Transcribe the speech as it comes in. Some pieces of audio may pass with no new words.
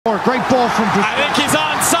Great ball from Brazil. I think he's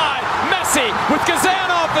onside. Messi with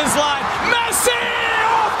Kazan off his line. Messi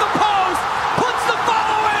off the post. Puts the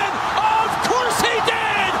follow in. Of course he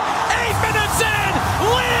did. 8 minutes in.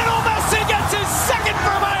 Lionel Messi gets his second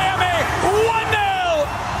for Miami.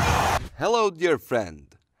 1-0. Hello, dear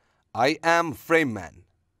friend. I am Frameman.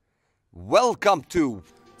 Welcome to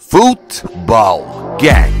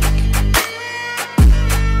Footballgang.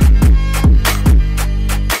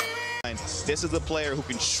 This is the player who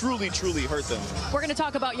can truly hurt them. We're going to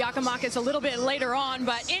talk about Giakoumakis a little bit later on,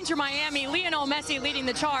 but Inter Miami, Lionel Messi leading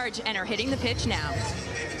the charge and are hitting the pitch now.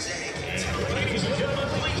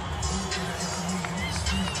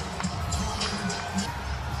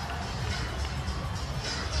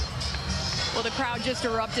 Well, the crowd just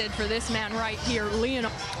erupted for this man right here,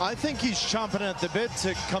 Lionel. I think he's chomping at the bit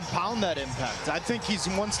to compound that impact. I think he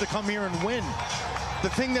wants to come here and win. The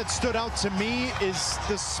thing that stood out to me is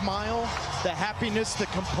the smile, the happiness, the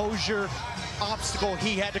composure, obstacle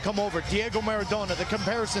he had to come over. Diego Maradona, the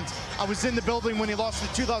comparisons. I was in the building when he lost in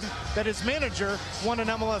 2000, that his manager won an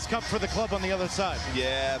MLS Cup for the club on the other side.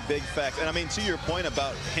 Yeah, big fact. And I mean, to your point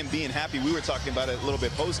about him being happy, we were talking about it a little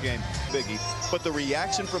bit post-game, Biggie. But the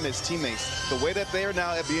reaction from his teammates, the way that they are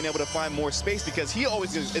now being able to find more space, because he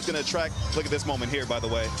always is going to attract, look at this moment here, by the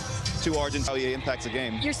way, to Argentina, how he impacts a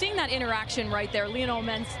game. You're seeing that interaction right there, Lionel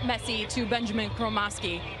Messi to Benjamin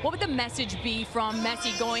Kromaski. What would the message be from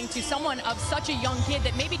Messi going to someone of such a young kid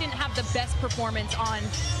that maybe didn't have the best performance on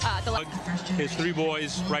the left? His three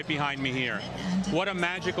boys right behind me here. What a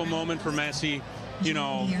magical moment for Messi. You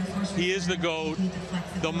know, he is the GOAT.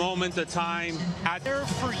 The moment, the time. There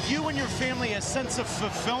for you and your family a sense of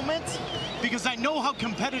fulfillment? Because I know how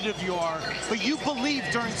competitive you are, but you believe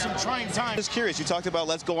during some trying times. Just curious, you talked about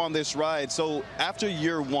let's go on this ride. So after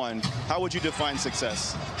year one, how would you define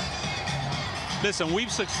success? Listen,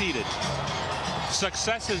 we've succeeded.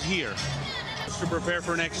 Success is here to prepare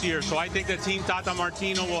for next year. So I think the team Tata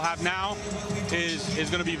Martino will have now is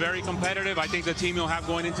going to be very competitive. I think the team you'll have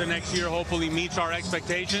going into next year hopefully meets our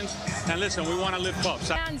expectations. And listen, we want to lift cups.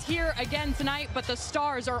 Fans here again tonight, but the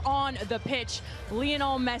stars are on the pitch.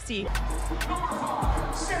 Lionel Messi.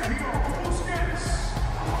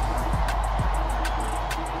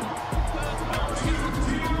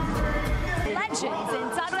 Legends in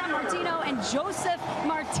Tata Martino and Joseph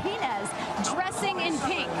Martinez dressing in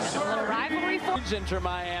pink. A little rivalry for Inter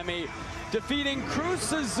Miami defeating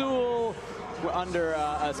Cruz Azul under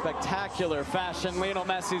a spectacular fashion. Lionel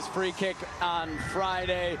Messi's free kick on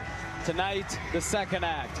Friday. Tonight, the second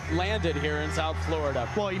act landed here in South Florida.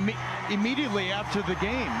 Well, immediately after the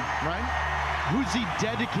game, right? Who's he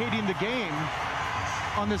dedicating the game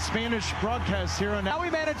on the Spanish broadcast here on? Now he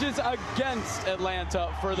manages against Atlanta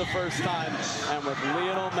for the first time, and with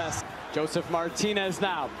Lionel Messi. Joseph Martinez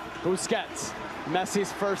now, Busquets.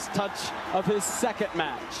 Messi's first touch of his second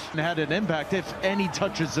match. And had an impact, if any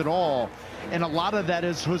touches at all. And a lot of that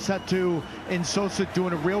is Josetu and Sosa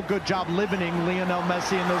doing a real good job limiting Lionel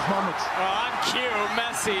Messi in those moments. On cue,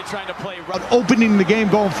 Messi trying to play. Opening the game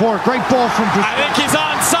going forward. Great ball from Brazil. I think he's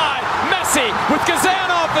onside. Messi with Kazan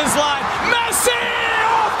off his line. Messi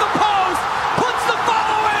off the post. Puts the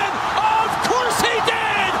follow in. Of course he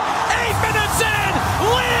did. 8 minutes in.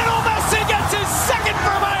 Lionel Messi gets his second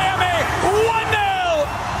for Miami. 1-0.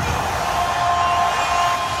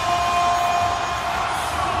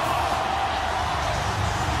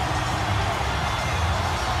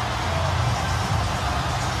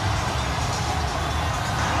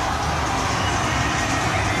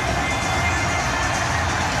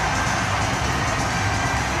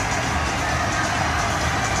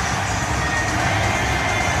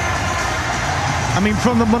 I mean,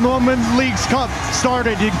 from the moment Leagues Cup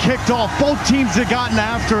started and kicked off, both teams have gotten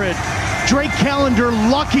after it. Drake Callender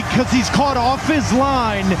lucky because he's caught off his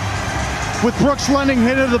line with Brooks Lennon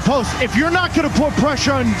hit to the post. If you're not going to put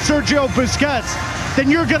pressure on Sergio Busquets,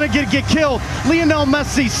 then you're going to get killed. Lionel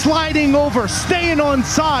Messi sliding over, staying on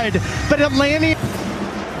side, but Atlanta...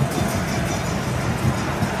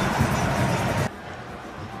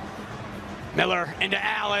 Miller into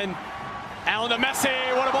Allen. Allen to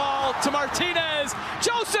Messi, what a ball to Martinez.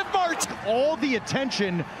 Joseph Martinez. All the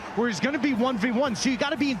attention where he's going to be 1v1, so you got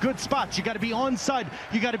to be in good spots. You got to be onside.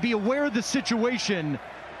 You got to be aware of the situation.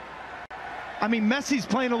 I mean, Messi's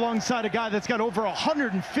playing alongside a guy that's got over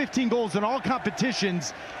 115 goals in all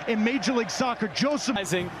competitions in Major League Soccer. Joseph.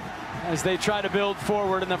 As they try to build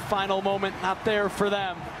forward in the final moment, not there for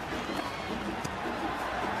them.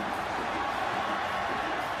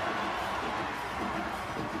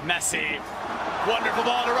 Messi, wonderful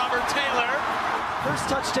ball to Robert Taylor. First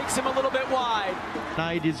touch takes him a little bit wide.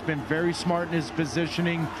 Knight has been very smart in his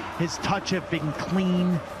positioning. His touch has been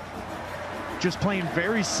clean. just playing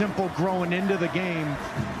very simple growing into the game.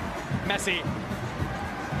 Messi.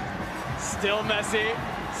 Still Messi.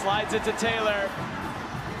 Slides it to Taylor.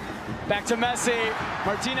 Back to Messi.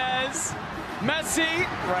 Martinez. Messi.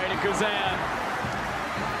 Right at Kazan.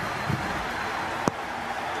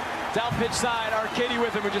 Down pitch side, Arcady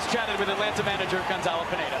with him, who just chatted with Atlanta manager Gonzalo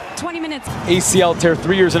Pineda. 20 minutes. ACL tear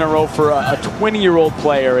 3 years in a row for a 20-year-old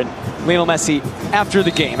player. And Lionel Messi, after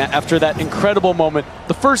the game, after that incredible moment,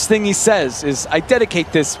 the first thing he says is, I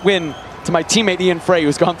dedicate this win to my teammate Ian Frey,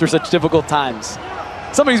 who's gone through such difficult times.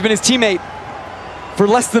 Somebody who's been his teammate for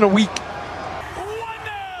less than a week.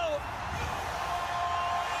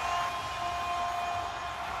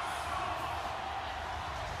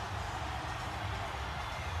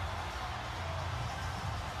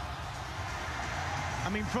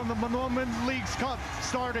 I mean, from the moment Leagues Cup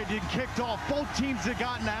started and kicked off, both teams have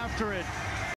gotten after it.